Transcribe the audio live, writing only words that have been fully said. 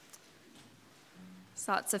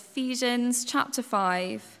So that's Ephesians chapter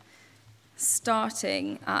 5,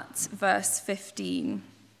 starting at verse 15.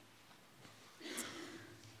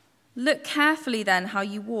 Look carefully then how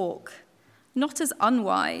you walk, not as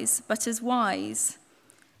unwise, but as wise,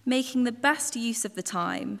 making the best use of the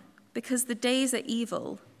time, because the days are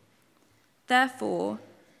evil. Therefore,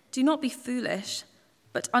 do not be foolish,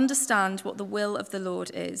 but understand what the will of the Lord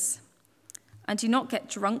is. And do not get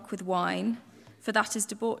drunk with wine, for that is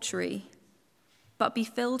debauchery, but be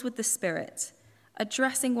filled with the Spirit,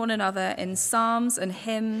 addressing one another in psalms and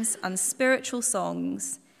hymns and spiritual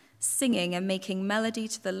songs, singing and making melody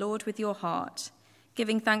to the Lord with your heart,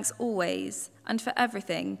 giving thanks always and for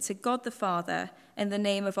everything to God the Father in the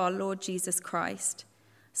name of our Lord Jesus Christ,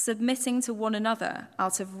 submitting to one another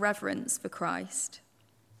out of reverence for Christ.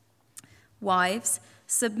 Wives,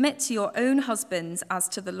 submit to your own husbands as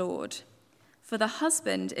to the Lord. For the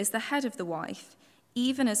husband is the head of the wife,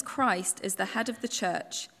 even as Christ is the head of the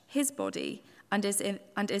church, his body, and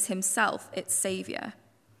is himself its Saviour.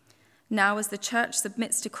 Now as the church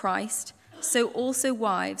submits to Christ, so also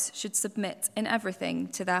wives should submit in everything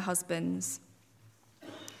to their husbands.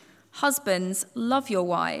 Husbands, love your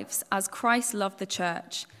wives as Christ loved the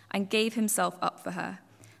church and gave himself up for her,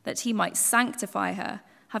 that he might sanctify her,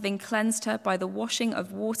 having cleansed her by the washing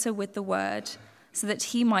of water with the word, so that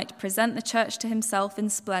he might present the church to himself in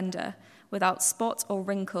splendor, without spot or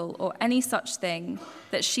wrinkle or any such thing,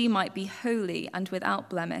 that she might be holy and without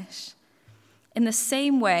blemish. In the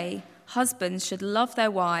same way, husbands should love their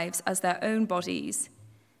wives as their own bodies.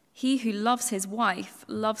 He who loves his wife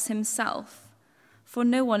loves himself, for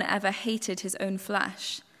no one ever hated his own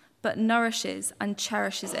flesh, but nourishes and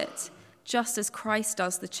cherishes it, just as Christ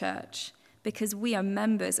does the church, because we are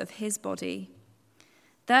members of his body.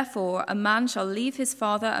 Therefore, a man shall leave his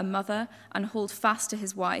father and mother and hold fast to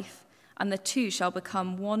his wife, and the two shall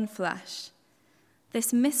become one flesh.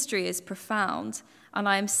 This mystery is profound, and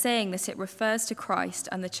I am saying that it refers to Christ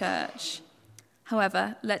and the church.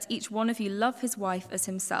 However, let each one of you love his wife as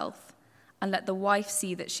himself, and let the wife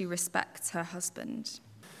see that she respects her husband.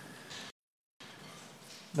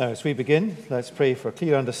 Now, as we begin, let's pray for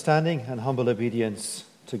clear understanding and humble obedience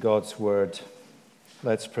to God's word.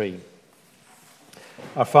 Let's pray.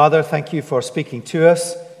 Our Father, thank you for speaking to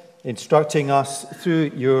us, instructing us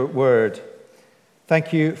through your word.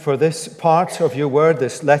 Thank you for this part of your word,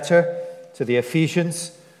 this letter to the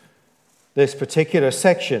Ephesians, this particular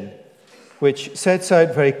section, which sets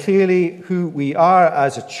out very clearly who we are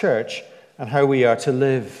as a church and how we are to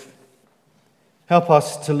live. Help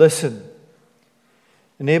us to listen.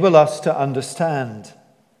 Enable us to understand.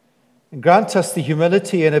 And grant us the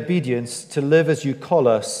humility and obedience to live as you call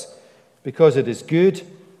us, because it is good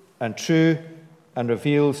and true and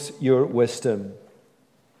reveals your wisdom.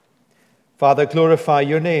 Father, glorify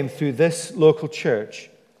your name through this local church,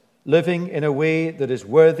 living in a way that is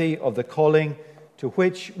worthy of the calling to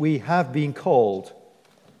which we have been called.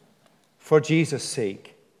 For Jesus'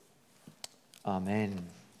 sake. Amen.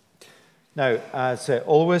 Now, as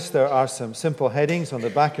always, there are some simple headings on the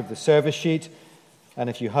back of the service sheet, and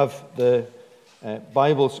if you have the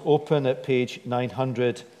Bibles open at page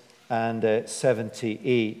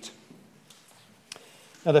 978.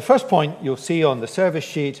 Now, the first point you'll see on the service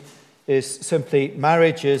sheet is simply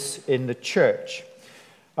marriages in the church.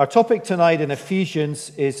 Our topic tonight in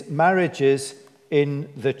Ephesians is marriages in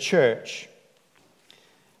the church.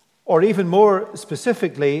 Or even more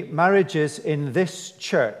specifically, marriages in this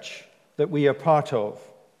church that we are part of.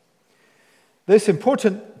 This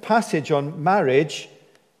important passage on marriage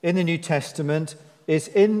in the New Testament is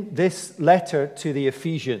in this letter to the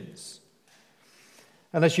Ephesians.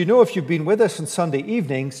 And as you know, if you've been with us on Sunday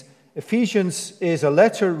evenings, Ephesians is a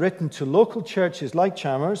letter written to local churches like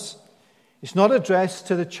Chalmers. It's not addressed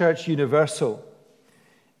to the church universal.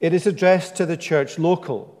 It is addressed to the church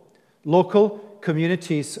local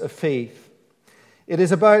communities of faith. It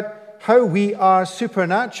is about how we are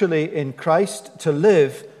supernaturally in Christ to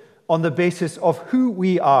live on the basis of who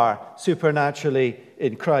we are supernaturally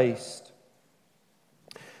in Christ.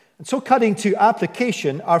 And so, cutting to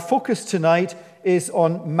application, our focus tonight is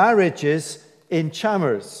on marriages in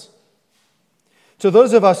Chalmers. To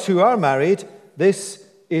those of us who are married, this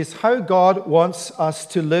is how God wants us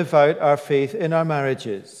to live out our faith in our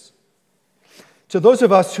marriages. To those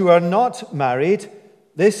of us who are not married,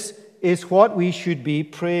 this is what we should be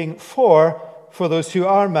praying for those who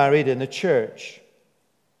are married in the church.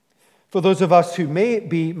 For those of us who may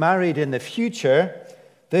be married in the future,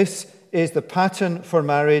 this is the pattern for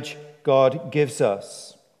marriage God gives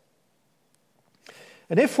us.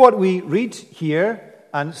 And if what we read here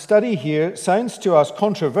and study here sounds to us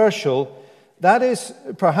controversial, that is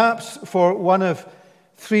perhaps for one of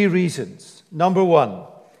 3 reasons. Number 1,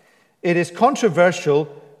 it is controversial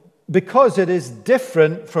because it is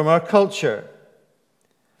different from our culture.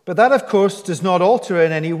 But that, of course, does not alter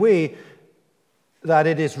in any way that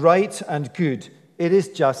it is right and good. It is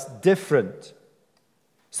just different.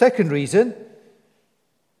 Second reason,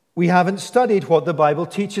 we haven't studied what the Bible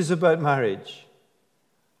teaches about marriage.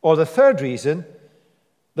 Or the third reason,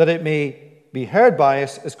 that it may be heard by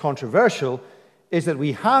us as controversial, is that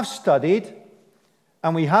we have studied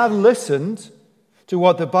and we have listened to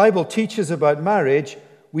what the Bible teaches about marriage.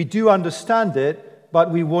 We do understand it, but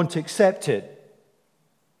we won't accept it.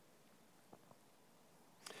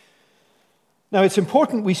 Now, it's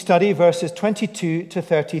important we study verses 22 to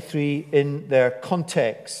 33 in their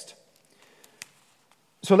context.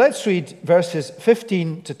 So let's read verses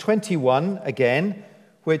 15 to 21 again,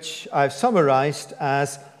 which I've summarized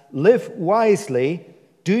as live wisely,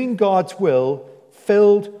 doing God's will,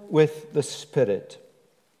 filled with the Spirit.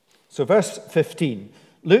 So verse 15,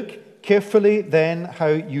 look carefully then how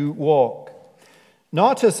you walk,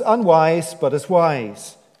 not as unwise, but as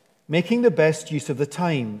wise, making the best use of the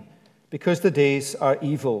time, because the days are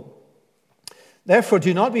evil. Therefore,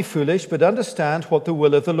 do not be foolish, but understand what the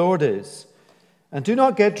will of the Lord is. And do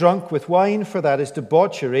not get drunk with wine, for that is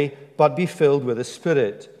debauchery, but be filled with the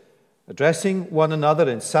Spirit, addressing one another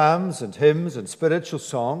in psalms and hymns and spiritual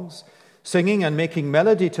songs, singing and making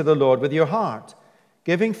melody to the Lord with your heart,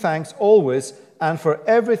 giving thanks always and for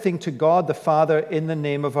everything to God the Father in the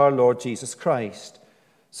name of our Lord Jesus Christ,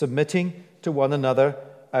 submitting to one another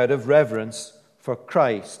out of reverence for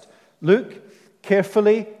Christ. Look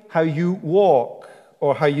carefully how you walk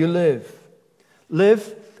or how you live.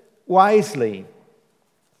 Live wisely.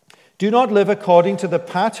 Do not live according to the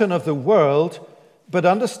pattern of the world, but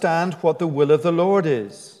understand what the will of the Lord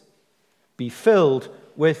is. Be filled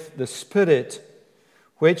with the Spirit,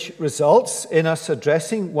 which results in us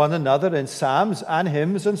addressing one another in psalms and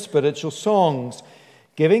hymns and spiritual songs,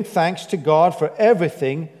 giving thanks to God for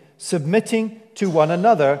everything, submitting to one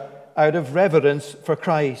another out of reverence for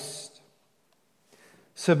Christ.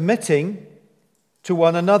 Submitting to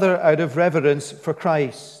one another out of reverence for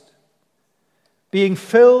Christ. Being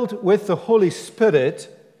filled with the Holy Spirit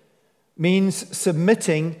means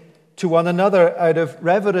submitting to one another out of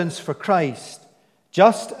reverence for Christ,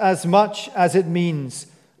 just as much as it means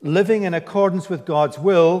living in accordance with God's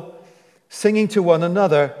will, singing to one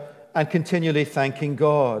another, and continually thanking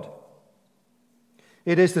God.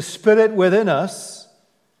 It is the Spirit within us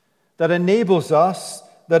that enables us,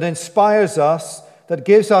 that inspires us, that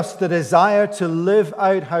gives us the desire to live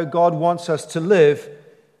out how God wants us to live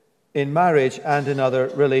in marriage and in other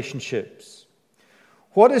relationships.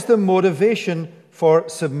 What is the motivation for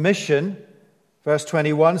submission? Verse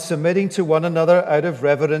 21, submitting to one another out of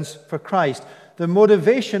reverence for Christ. The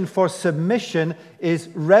motivation for submission is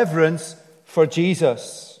reverence for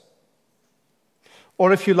Jesus.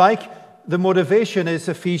 Or if you like, the motivation is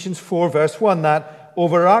Ephesians 4 verse 1, that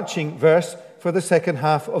overarching verse for the second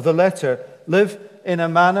half of the letter. Live in a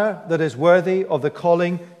manner that is worthy of the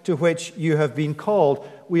calling to which you have been called.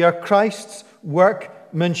 We are Christ's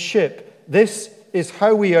workmanship. This is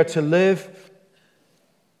how we are to live.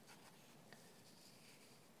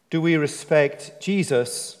 Do we respect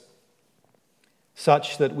Jesus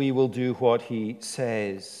such that we will do what he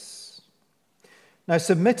says? Now,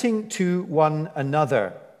 submitting to one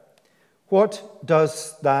another. What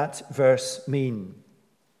does that verse mean?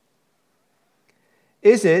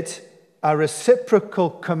 Is it a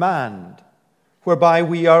reciprocal command whereby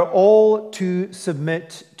we are all to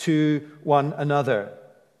submit to one another?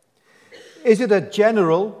 Is it a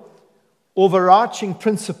general, overarching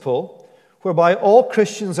principle whereby all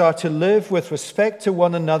Christians are to live with respect to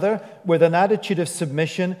one another with an attitude of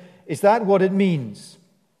submission? Is that what it means?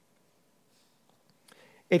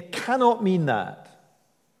 It cannot mean that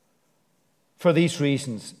for these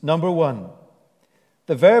reasons. Number one,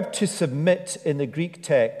 the verb to submit in the Greek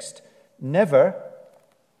text never,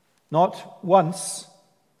 not once,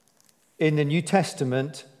 in the New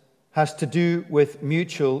Testament has to do with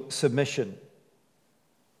mutual submission.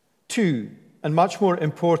 Two, and much more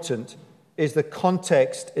important, is the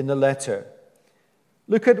context in the letter.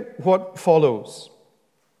 Look at what follows.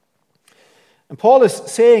 And Paul is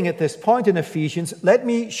saying at this point in Ephesians, let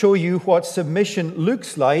me show you what submission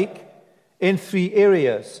looks like in 3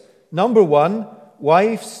 areas. Number 1,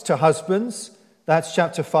 wives to husbands. That's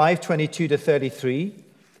chapter 5, 22 to 33.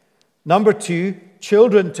 Number 2,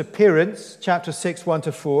 children to parents, chapter 6, 1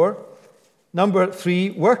 to 4. Number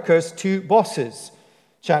 3, workers to bosses,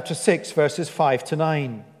 chapter 6, verses 5 to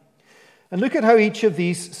 9. And look at how each of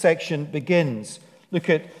these sections begins. Look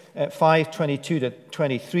at 5, 22 to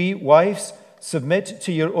 23. Wives, submit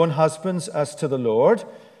to your own husbands as to the Lord.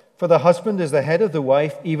 For the husband is the head of the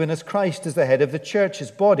wife, even as Christ is the head of the church,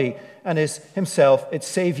 his body, and is himself its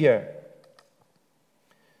Savior.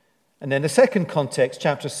 And then the second context,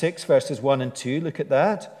 chapter 6, verses 1 and 2, look at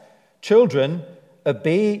that. Children,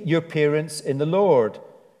 obey your parents in the Lord,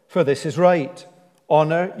 for this is right.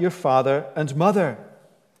 Honor your father and mother.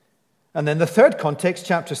 And then the third context,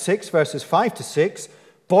 chapter 6, verses 5 to 6,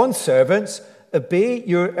 bondservants, obey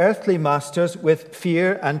your earthly masters with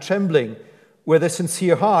fear and trembling, with a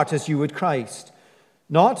sincere heart as you would Christ,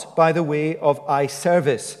 not by the way of eye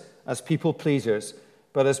service as people pleasers,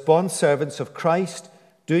 but as bondservants of Christ,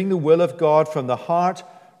 doing the will of God from the heart,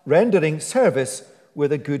 rendering service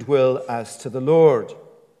with a good will as to the Lord.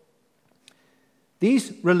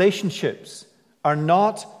 These relationships are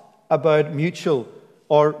not about mutual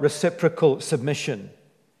or reciprocal submission.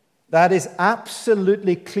 That is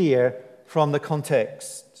absolutely clear from the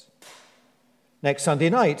context. Next Sunday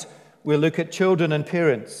night, we'll look at children and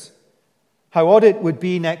parents. How odd it would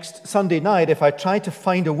be next Sunday night if I tried to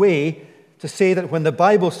find a way to say that when the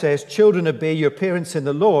Bible says, children, obey your parents in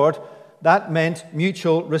the Lord, that meant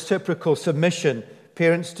mutual reciprocal submission,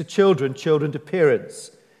 parents to children, children to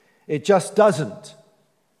parents. It just doesn't.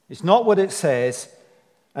 It's not what it says,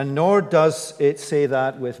 and nor does it say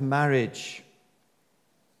that with marriage.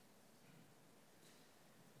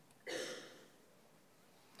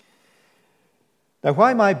 Now,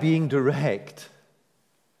 why am I being direct?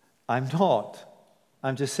 I'm not.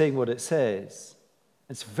 I'm just saying what it says.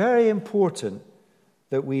 It's very important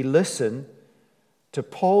that we listen to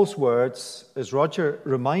Paul's words, as Roger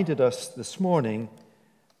reminded us this morning,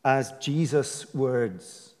 as Jesus'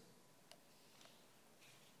 words.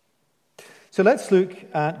 So let's look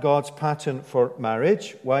at God's pattern for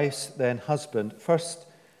marriage. Wives, then husband. First,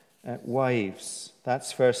 wives.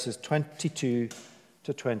 That's verses 22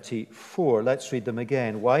 to 24. Let's read them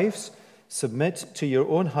again. Wives, submit to your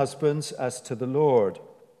own husbands as to the Lord.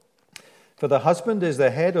 For the husband is the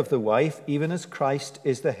head of the wife, even as Christ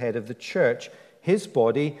is the head of the church, his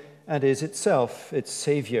body, and is itself its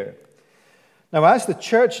Savior. Now, as the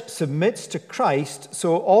church submits to Christ,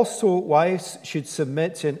 so also wives should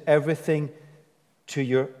submit in everything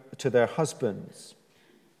to their husbands.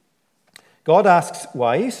 God asks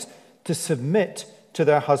wives to submit to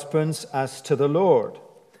their husbands as to the Lord.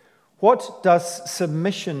 What does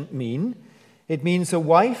submission mean? It means a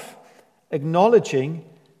wife acknowledging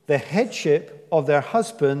the headship of their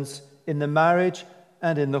husbands in the marriage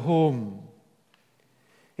and in the home.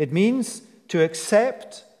 It means to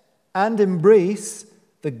accept and embrace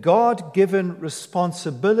the God-given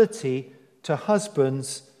responsibility to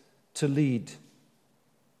husbands to lead.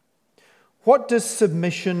 What does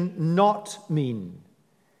submission not mean?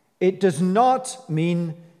 It does not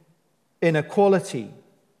mean inequality.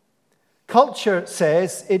 Culture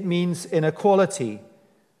says it means inequality.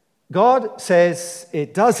 God says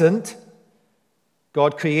it doesn't.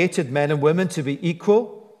 God created men and women to be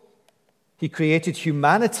equal. He created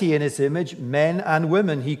humanity in his image, men and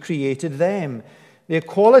women. He created them. The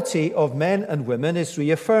equality of men and women is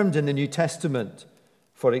reaffirmed in the New Testament.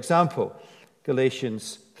 For example,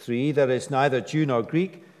 Galatians 3, there is neither Jew nor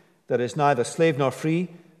Greek, there is neither slave nor free,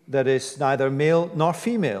 there is neither male nor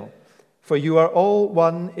female, for you are all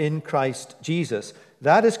one in Christ Jesus.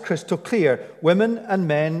 That is crystal clear. Women and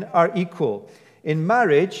men are equal. In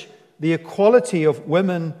marriage, the equality of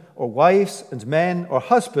women or wives and men or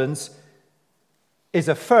husbands is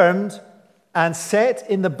affirmed and set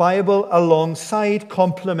in the Bible alongside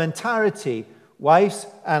complementarity, wives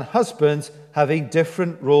and husbands having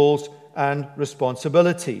different roles and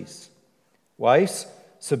responsibilities. Wives,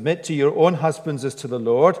 submit to your own husbands as to the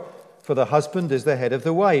Lord, for the husband is the head of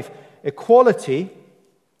the wife. Equality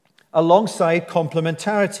alongside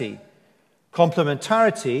complementarity.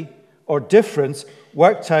 Complementarity or difference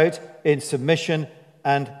worked out in submission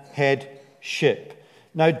and headship.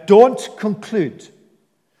 Now, don't conclude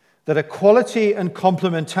that equality and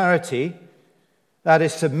complementarity, that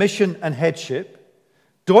is submission and headship,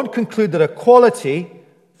 don't conclude that equality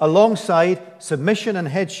alongside submission and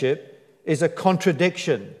headship is a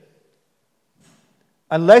contradiction,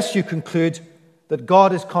 unless you conclude that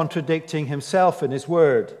God is contradicting himself in his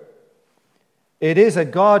word. It is a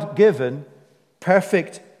God-given,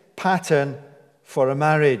 perfect pattern for a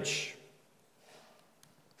marriage.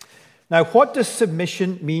 Now, what does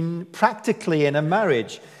submission mean practically in a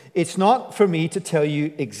marriage? It's not for me to tell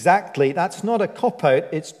you exactly. That's not a cop-out.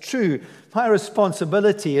 It's true. My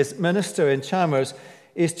responsibility as minister in Chalmers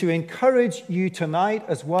is to encourage you tonight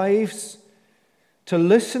as wives to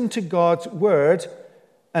listen to God's word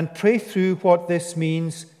and pray through what this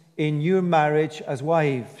means in your marriage as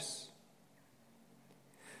wives.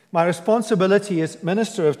 My responsibility as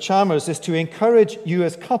minister of Chalmers is to encourage you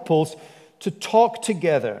as couples to talk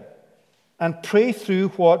together and pray through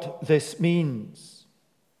what this means.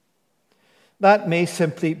 That may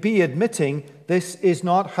simply be admitting this is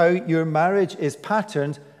not how your marriage is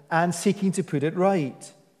patterned and seeking to put it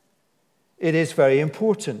right. It is very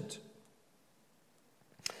important.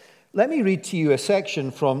 Let me read to you a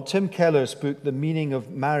section from Tim Keller's book, The Meaning of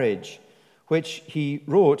Marriage, which he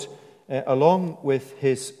wrote along with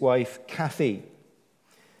his wife, Kathy.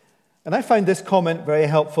 And I find this comment very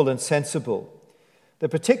helpful and sensible. The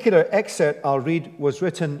particular excerpt I'll read was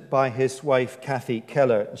written by his wife, Kathy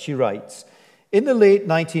Keller. She writes, "In the late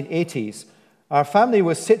 1980s, our family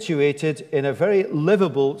was situated in a very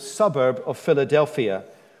livable suburb of Philadelphia,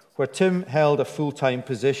 where Tim held a full-time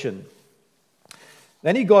position.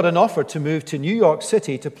 Then he got an offer to move to New York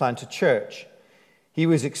City to plant a church. He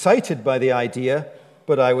was excited by the idea,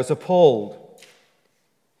 but I was appalled.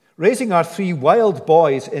 Raising our 3 wild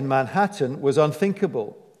boys in Manhattan was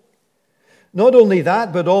unthinkable. Not only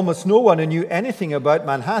that, but almost no one who knew anything about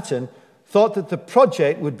Manhattan thought that the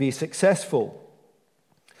project would be successful.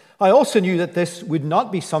 I also knew that this would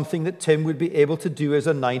not be something that Tim would be able to do as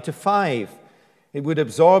a 9-to-5. It would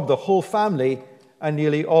absorb the whole family and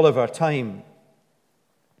nearly all of our time.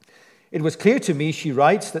 It was clear to me," she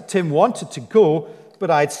writes, "that Tim wanted to go,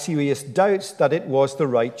 but I had serious doubts that it was the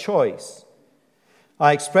right choice.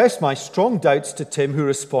 I expressed my strong doubts to Tim, who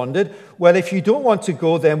responded, 'Well, if you don't want to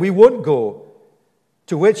go, then we won't go.'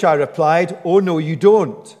 To which I replied, 'Oh, no, you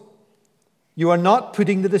don't. You are not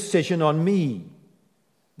putting the decision on me.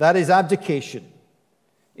 That is abdication.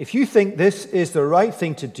 If you think this is the right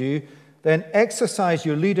thing to do, then exercise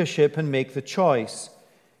your leadership and make the choice.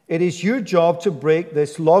 It is your job to break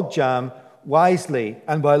this logjam wisely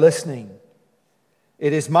and by listening.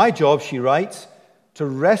 It is my job," she writes, "to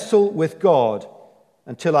wrestle with God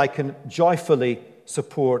until I can joyfully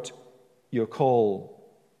support your call."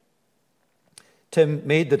 Tim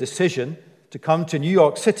made the decision to come to New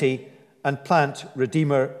York City and plant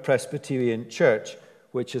Redeemer Presbyterian Church,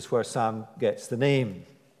 which is where Sam gets the name.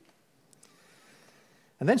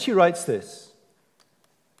 And then she writes this,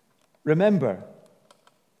 "Remember,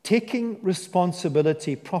 taking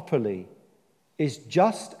responsibility properly is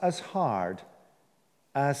just as hard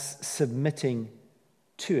as submitting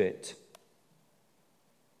to it."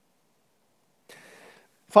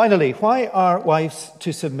 Finally, why are wives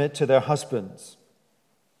to submit to their husbands?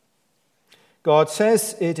 God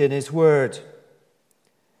says it in his word,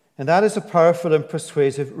 and that is a powerful and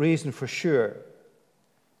persuasive reason for sure.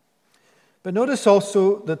 But notice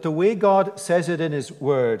also that the way God says it in his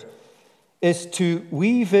word is to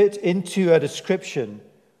weave it into a description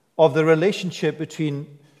of the relationship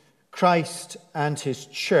between Christ and his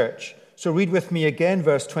church. So read with me again,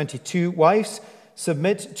 verse 22. "Wives,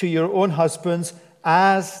 submit to your own husbands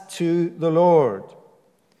as to the Lord.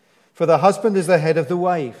 For the husband is the head of the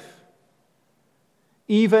wife,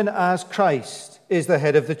 even as Christ is the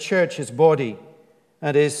head of the church, his body,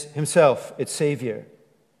 and is himself its Savior.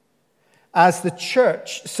 As the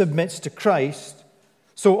church submits to Christ,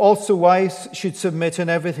 so also wives should submit in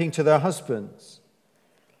everything to their husbands.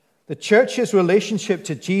 The church's relationship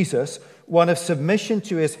to Jesus, one of submission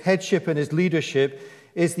to his headship and his leadership,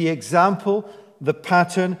 is the example, the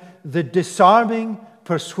pattern, the disarming,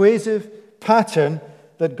 persuasive pattern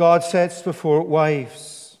that God sets before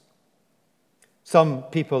wives. Some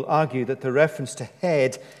people argue that the reference to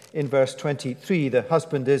head in verse 23, the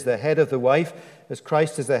husband is the head of the wife, as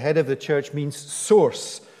Christ is the head of the church, means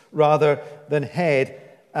source rather than head,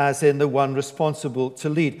 as in the one responsible to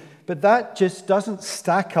lead. But that just doesn't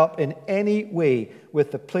stack up in any way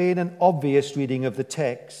with the plain and obvious reading of the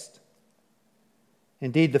text.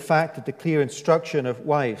 Indeed, the fact that the clear instruction of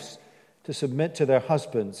wives to submit to their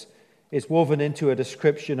husbands is woven into a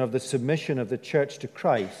description of the submission of the church to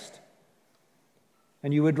Christ.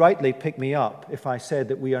 And you would rightly pick me up if I said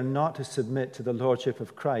that we are not to submit to the lordship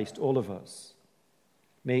of Christ, all of us.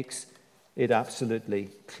 Makes it absolutely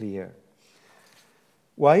clear.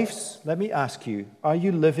 Wives, let me ask you, are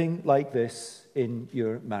you living like this in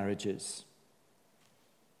your marriages?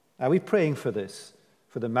 Are we praying for this,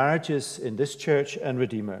 for the marriages in this church and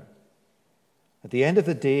Redeemer? At the end of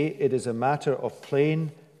the day, it is a matter of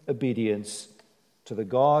plain obedience to the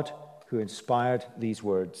God who inspired these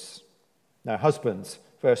words. Now, husbands,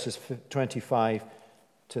 verses 25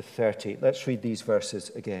 to 30. Let's read these verses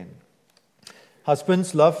again.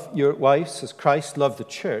 "Husbands, love your wives as Christ loved the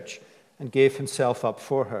church and gave himself up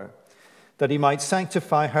for her, that he might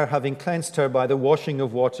sanctify her, having cleansed her by the washing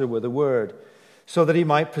of water with the word, so that he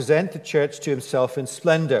might present the church to himself in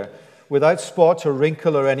splendor, without spot or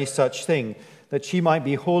wrinkle or any such thing, that she might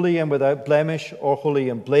be holy and without blemish, or holy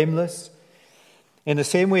and blameless. In the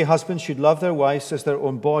same way, husbands should love their wives as their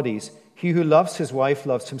own bodies. He who loves his wife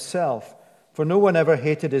loves himself. For no one ever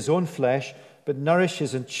hated his own flesh, but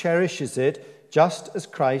nourishes and cherishes it, just as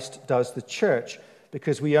Christ does the church,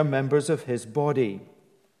 because we are members of his body.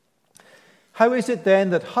 How is it then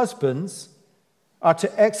that husbands are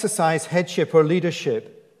to exercise headship or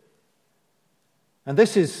leadership? And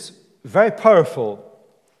this is very powerful.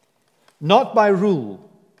 Not by rule,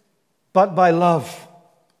 but by love.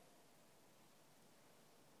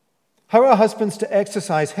 How are husbands to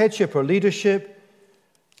exercise headship or leadership?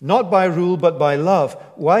 Not by rule, but by love.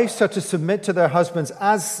 Wives are to submit to their husbands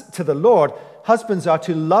as to the Lord. Husbands are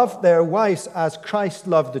to love their wives as Christ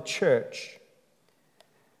loved the church.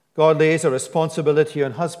 God lays a responsibility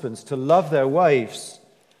on husbands to love their wives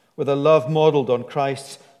with a love modeled on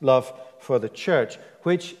Christ's love for the church,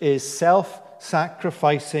 which is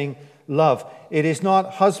self-sacrificing love. It is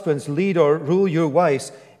not husbands lead or rule your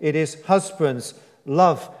wives. It is husbands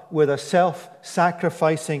love with a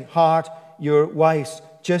self-sacrificing heart your wives,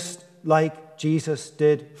 just like Jesus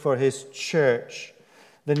did for his church.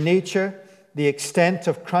 The nature, the extent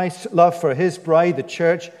of Christ's love for his bride, the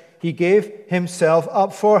church, he gave himself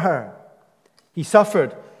up for her. He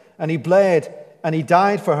suffered and he bled and he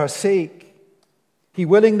died for her sake. He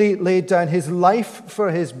willingly laid down his life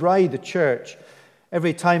for his bride, the church.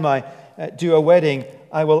 Every time I do a wedding,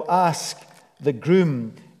 I will ask the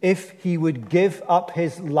groom if he would give up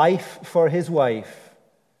his life for his wife.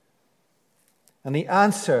 And the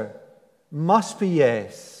answer must be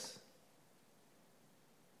yes.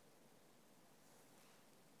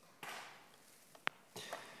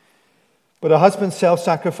 But a husband's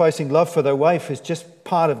self-sacrificing love for their wife is just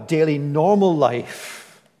part of daily normal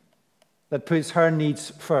life that puts her needs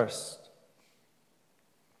first.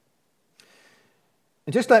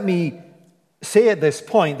 And just let me say at this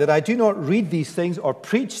point that I do not read these things or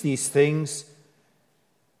preach these things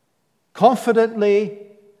confidently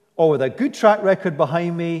or with a good track record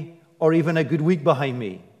behind me or even a good week behind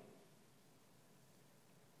me.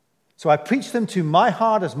 So I preach them to my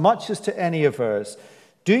heart as much as to any of hers,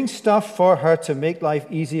 doing stuff for her to make life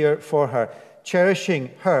easier for her,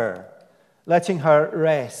 cherishing her, letting her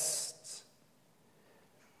rest.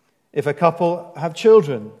 If a couple have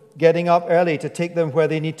children, getting up early to take them where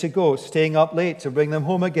they need to go, staying up late to bring them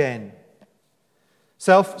home again.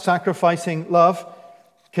 Self-sacrificing love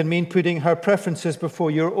can mean putting her preferences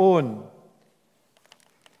before your own.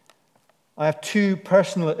 I have 2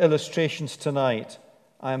 personal illustrations tonight.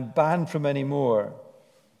 I am banned from any more.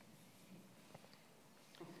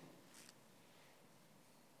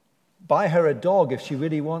 Buy her a dog if she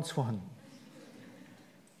really wants one.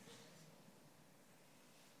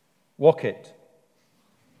 Walk it.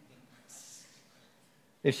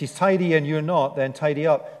 If she's tidy and you're not, then tidy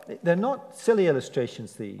up. They're not silly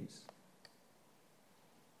illustrations, these.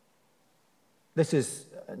 This is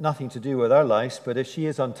nothing to do with our lives, but if she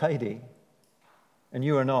is untidy and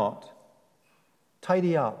you are not,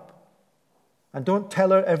 tidy up. And don't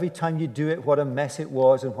tell her every time you do it what a mess it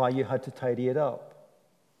was and why you had to tidy it up.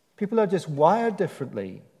 People are just wired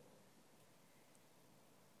differently.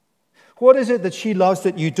 What is it that she loves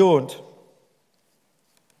that you don't?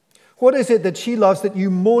 What is it that she loves that you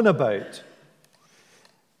moan about?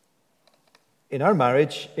 In our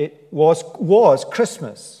marriage, it was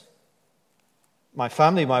Christmas. My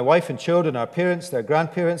family, my wife and children, our parents, their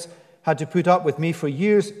grandparents, had to put up with me for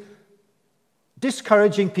years,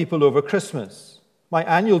 discouraging people over Christmas. My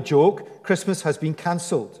annual joke, Christmas has been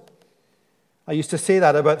cancelled. I used to say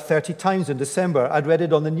that about 30 times in December. I'd read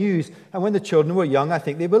it on the news, and when the children were young, I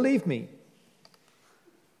think they believed me.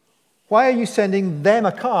 Why are you sending them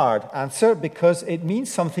a card? Answer, because it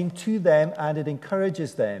means something to them and it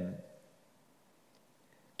encourages them.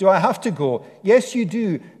 Do I have to go? Yes, you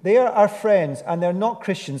do. They are our friends and they're not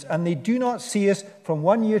Christians and they do not see us from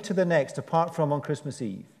one year to the next apart from on Christmas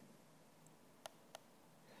Eve.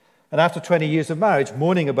 And after 20 years of marriage,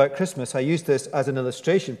 moaning about Christmas, I used this as an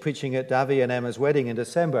illustration, preaching at Davy and Emma's wedding in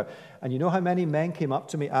December. And you know how many men came up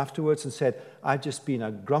to me afterwards and said, I've just been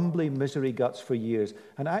a grumbly misery guts for years.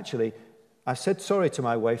 And actually, I said sorry to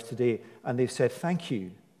my wife today, and they've said, thank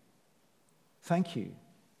you. Thank you.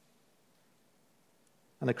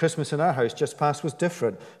 And the Christmas in our house just past was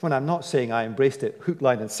different. When I'm not saying I embraced it hook,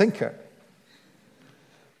 line, and sinker.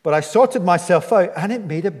 But I sorted myself out, and it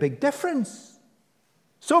made a big difference.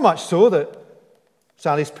 So much so that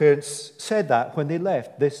Sally's parents said that when they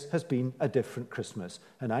left. This has been a different Christmas.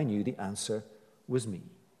 And I knew the answer was me.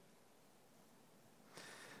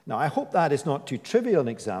 Now, I hope that is not too trivial an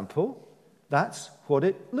example. That's what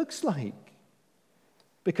it looks like.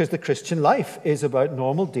 because the Christian life is about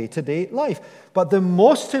normal day-to-day life. But the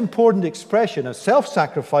most important expression of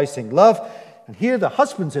self-sacrificing love, and here the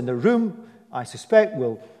husbands in the room, I suspect,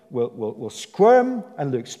 will squirm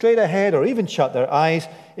and look straight ahead or even shut their eyes,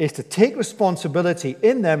 is to take responsibility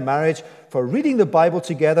in their marriage for reading the Bible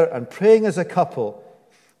together and praying as a couple.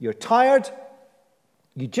 You're tired,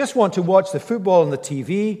 you just want to watch the football on the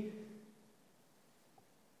TV.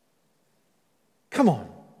 Come on,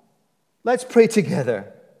 let's pray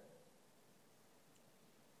together.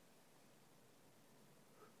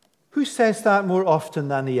 Who says that more often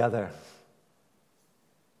than the other?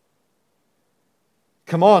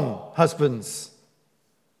 Come on, husbands.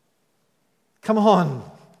 Come on.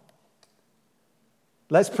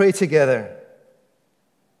 Let's pray together.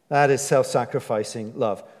 That is self-sacrificing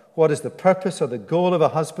love. What is the purpose or the goal of a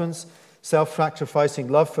husband's self-sacrificing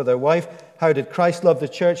love for their wife? How did Christ love the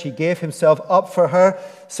church? He gave himself up for her.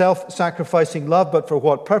 Self-sacrificing love, but for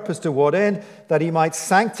what purpose, to what end? That he might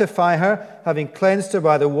sanctify her, having cleansed her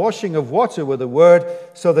by the washing of water with the word,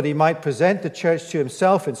 so that he might present the church to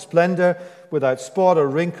himself in splendor, without spot or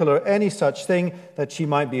wrinkle or any such thing, that she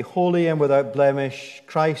might be holy and without blemish.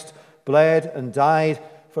 Christ bled and died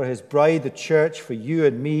for his bride, the church, for you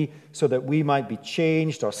and me, so that we might be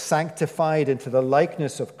changed or sanctified into the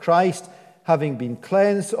likeness of Christ, having been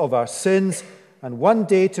cleansed of our sins, and one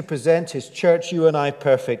day to present his church, you and I,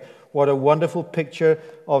 perfect. What a wonderful picture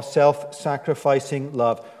of self-sacrificing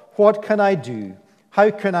love. What can I do? How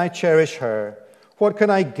can I cherish her? What can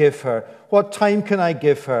I give her? What time can I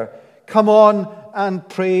give her? Come on and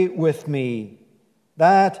pray with me,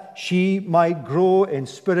 that she might grow in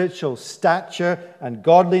spiritual stature and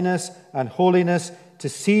godliness and holiness, to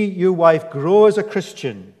see your wife grow as a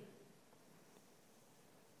Christian,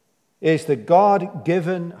 is the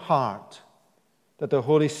God-given heart that the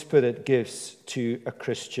Holy Spirit gives to a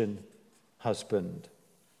Christian husband.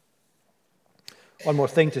 One more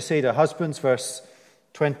thing to say to husbands, verse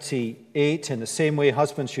 28. In the same way,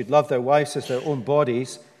 husbands should love their wives as their own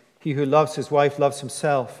bodies. He who loves his wife loves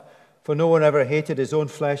himself. For no one ever hated his own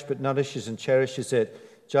flesh, but nourishes and cherishes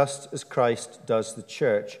it, just as Christ does the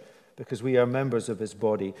church, because we are members of his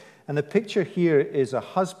body. And the picture here is a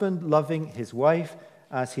husband loving his wife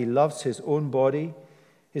as he loves his own body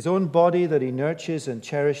that he nurtures and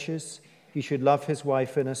cherishes. He should love his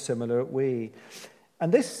wife in a similar way.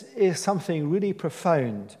 And this is something really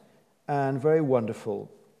profound and very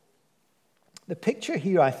wonderful. The picture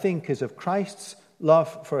here, I think, is of Christ's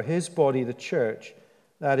love for his body, the church.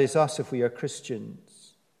 That is us if we are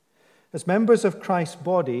Christians. As members of Christ's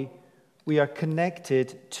body, we are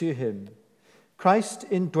connected to him. Christ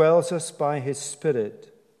indwells us by his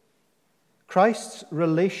Spirit. Christ's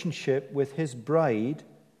relationship with his bride,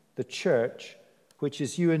 the church, which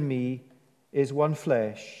is you and me, is one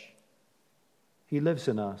flesh. He lives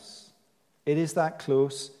in us. It is that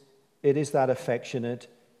close. It is that affectionate.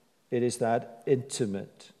 It is that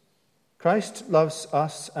intimate. Christ loves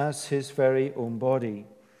us as his very own body.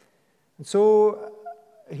 And so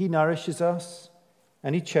he nourishes us,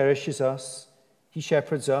 and he cherishes us, he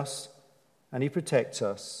shepherds us, and he protects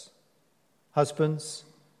us. Husbands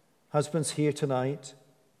here tonight,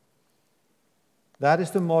 that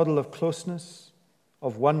is the model of closeness,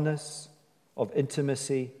 of oneness, of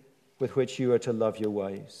intimacy with which you are to love your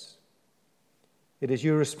wives. It is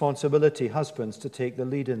your responsibility, husbands, to take the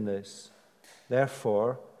lead in this.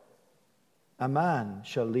 Therefore, a man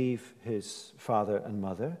shall leave his father and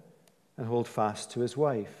mother and hold fast to his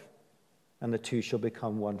wife, and the two shall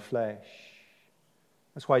become one flesh.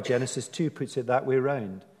 That's why Genesis 2 puts it that way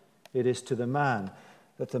round. It is to the man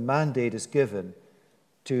that the mandate is given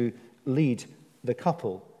to lead the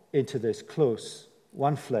couple into this close,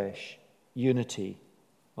 one flesh unity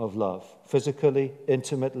of love, physically,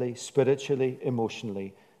 intimately, spiritually,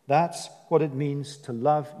 emotionally. That's what it means to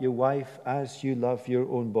love your wife as you love your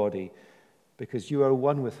own body, because you are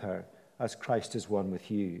one with her as Christ is one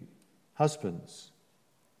with you. Husbands,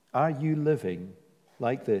 are you living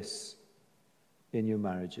like this in your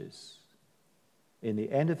marriages? In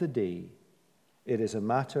the end of the day, it is a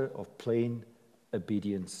matter of plain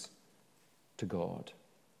obedience to God.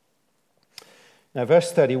 Now,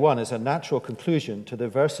 verse 31 is a natural conclusion to the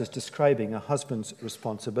verses describing a husband's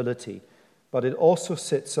responsibility, but it also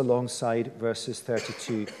sits alongside verses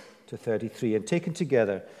 32 to 33. And taken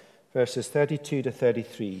together, verses 32 to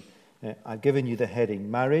 33, I've given you the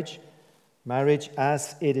heading, Marriage. Marriage,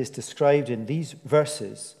 as it is described in these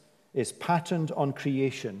verses, is patterned on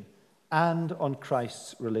creation and on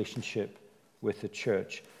Christ's relationship with the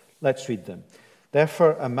church. Let's read them.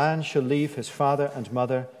 Therefore, a man shall leave his father and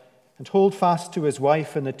mother and hold fast to his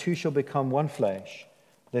wife, and the two shall become one flesh.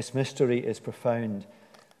 This mystery is profound.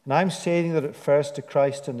 And I'm saying that it refers to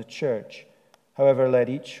Christ and the church. However, let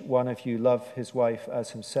each one of you love his wife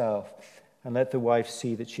as himself, and let the wife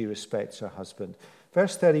see that she respects her husband.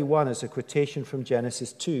 Verse 31 is a quotation from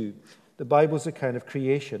Genesis 2, the Bible's account of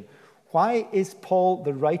creation. Why is Paul,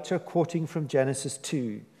 the writer, quoting from Genesis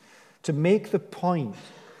 2? To make the point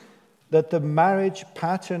that the marriage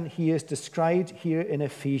pattern he has described here in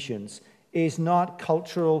Ephesians is not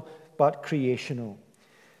cultural but creational.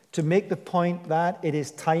 To make the point that it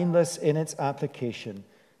is timeless in its application.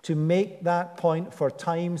 To make that point for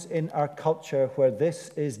times in our culture where this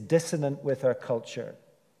is dissonant with our culture.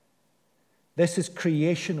 This is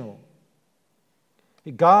creational.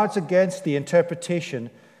 It guards against the interpretation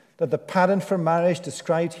that the pattern for marriage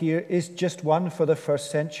described here is just one for the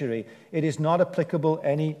first century. It is not applicable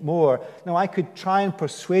anymore. Now, I could try and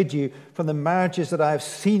persuade you from the marriages that I have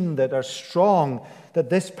seen that are strong that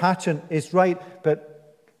this pattern is right,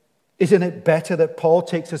 but isn't it better that Paul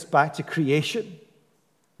takes us back to creation,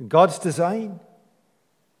 God's design?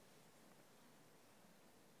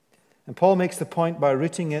 And Paul makes the point by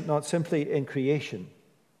rooting it not simply in creation.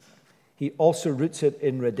 He also roots it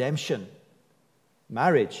in redemption.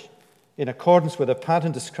 Marriage, in accordance with the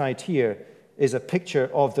pattern described here, is a picture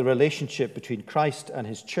of the relationship between Christ and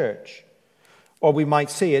his church. Or we might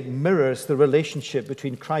say it mirrors the relationship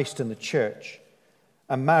between Christ and the church.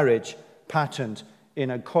 A marriage patterned in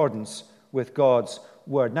accordance with God's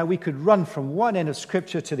word. Now we could run from one end of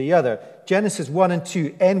Scripture to the other. Genesis 1 and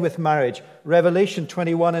 2 end with marriage. Revelation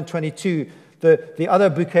 21 and 22, the other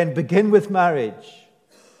bookend, begin with marriage.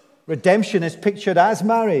 Redemption is pictured as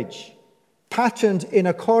marriage, patterned in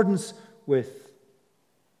accordance with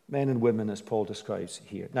men and women as Paul describes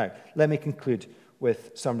here. Now, let me conclude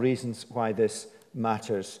with some reasons why this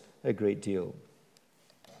matters a great deal.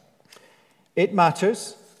 It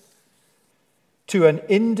matters to an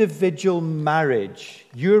individual marriage,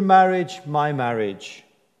 your marriage, my marriage.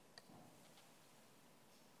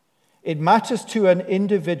 It matters to an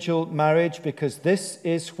individual marriage because this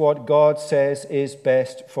is what God says is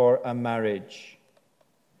best for a marriage.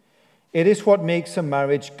 It is what makes a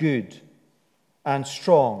marriage good and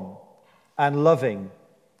strong and loving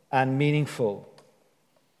and meaningful.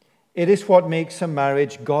 It is what makes a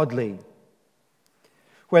marriage godly.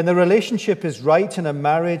 When the relationship is right in a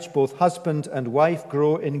marriage, both husband and wife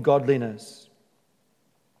grow in godliness.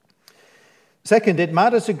 Second, it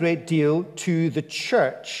matters a great deal to the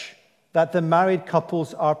church that the married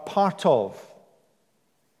couples are part of.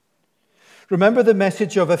 Remember the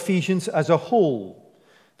message of Ephesians as a whole,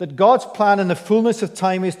 that God's plan in the fullness of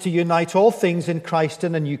time is to unite all things in Christ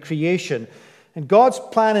in a new creation. And God's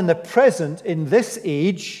plan in the present, in this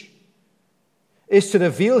age, is to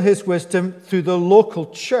reveal his wisdom through the local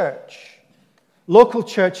church. Local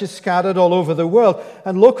churches scattered all over the world,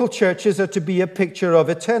 and local churches are to be a picture of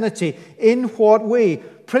eternity. In what way?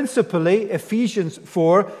 Principally, Ephesians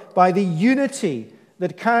 4, by the unity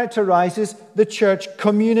that characterizes the church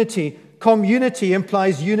community. Community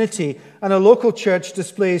implies unity, and a local church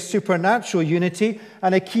displays supernatural unity,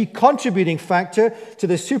 and a key contributing factor to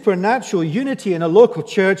the supernatural unity in a local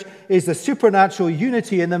church is the supernatural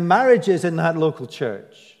unity in the marriages in that local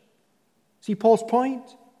church. See Paul's point?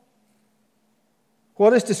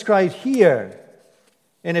 What is described here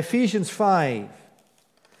in Ephesians 5?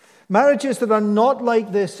 Marriages that are not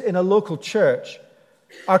like this in a local church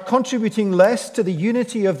are contributing less to the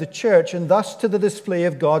unity of the church and thus to the display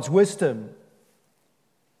of God's wisdom.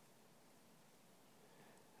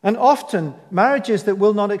 And often, marriages that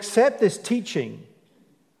will not accept this teaching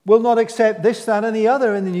will not accept this, that, and the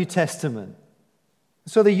other in the New Testament.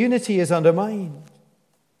 So the unity is undermined.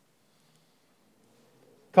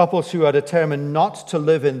 Couples who are determined not to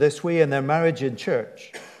live in this way in their marriage in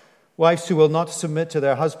church, wives who will not submit to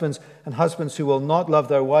their husbands, and husbands who will not love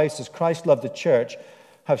their wives as Christ loved the church,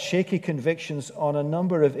 have shaky convictions on a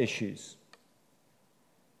number of issues.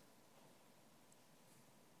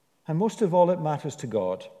 And most of all, it matters to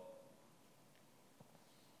God.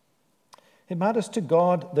 It matters to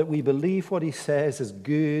God that we believe what he says is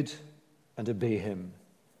good and obey him.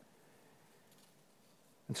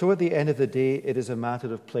 And so at the end of the day, it is a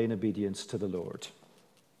matter of plain obedience to the Lord.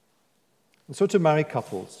 And so to married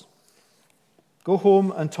couples, go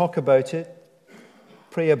home and talk about it,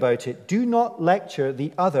 pray about it. Do not lecture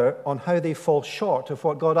the other on how they fall short of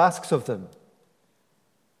what God asks of them.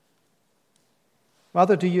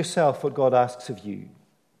 Rather, do yourself what God asks of you.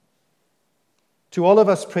 To all of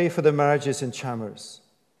us, pray for the marriages in Chalmers,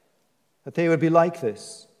 that they would be like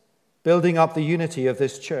this, building up the unity of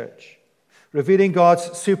this church, revealing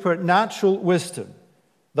God's supernatural wisdom,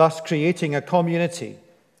 thus creating a community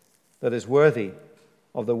that is worthy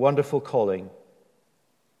of the wonderful calling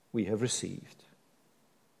we have received.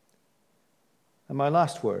 And my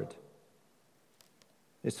last word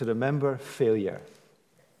is to remember failure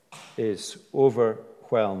is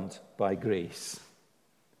overwhelmed by grace.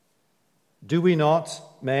 Do we not,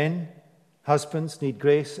 men, husbands, need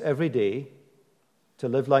grace every day to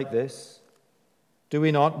live like this? Do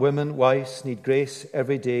we not, women, wives, need grace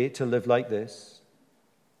every day to live like this?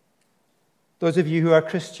 Those of you who are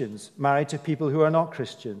Christians, married to people who are not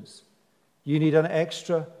Christians, you need an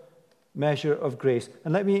extra measure of grace.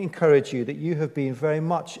 And let me encourage you that you have been very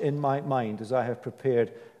much in my mind as I have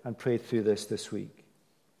prepared and prayed through this week.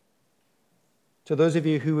 To those of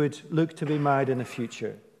you who would look to be married in the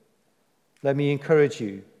future, let me encourage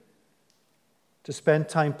you to spend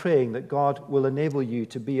time praying that God will enable you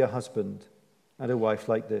to be a husband and a wife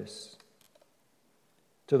like this.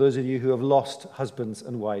 To those of you who have lost husbands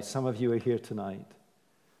and wives, some of you are here tonight.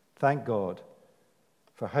 Thank God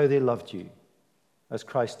for how they loved you as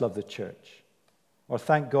Christ loved the church. Or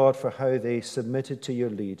thank God for how they submitted to your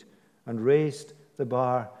lead and raised the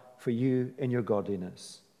bar for you in your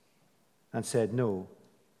godliness and said, no,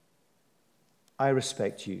 I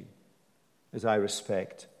respect you as I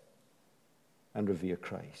respect and revere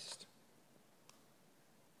Christ.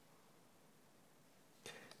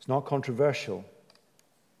 It's not controversial.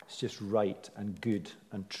 It's just right and good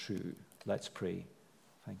and true. Let's pray.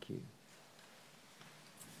 Thank you.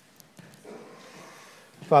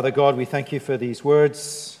 Father God, we thank you for these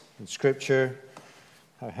words in Scripture,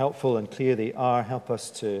 how helpful and clear they are. Help us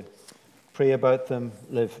to pray about them,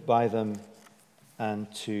 live by them,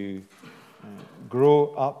 and to grow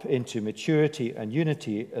up into maturity and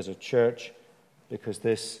unity as a church, because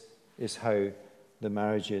this is how the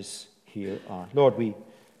marriages here are. Lord, we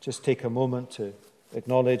just take a moment to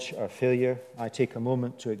acknowledge our failure. I take a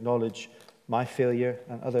moment to acknowledge my failure,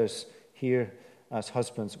 and others here as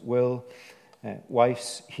husbands will.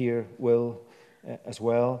 Wives here will as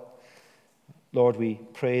well. Lord, we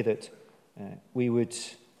pray that we would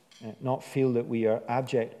not feel that we are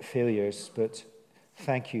abject failures, but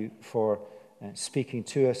thank you for speaking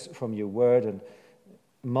to us from your word, and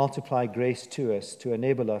multiply grace to us to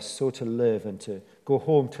enable us so to live and to go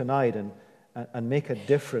home tonight and make a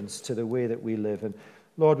difference to the way that we live. And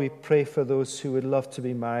Lord, we pray for those who would love to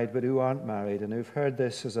be married but who aren't married and who've heard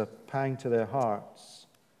this as a pang to their hearts.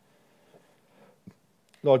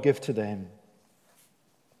 Lord, give to them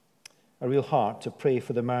a real heart to pray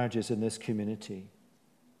for the marriages in this community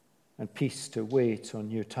and peace to wait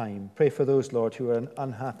on your time. Pray for those, Lord, who are in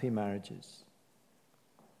unhappy marriages.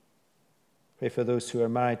 Pray for those who are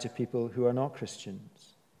married to people who are not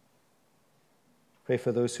Christians. Pray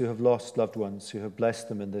for those who have lost loved ones, who have blessed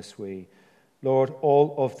them in this way. Lord,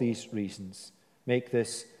 all of these reasons make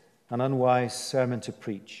this an unwise sermon to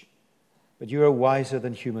preach, but you are wiser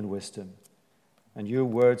than human wisdom, and your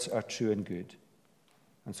words are true and good.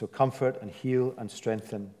 And so comfort and heal and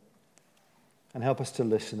strengthen, and help us to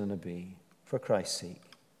listen and obey. For Christ's sake.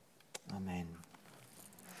 Amen.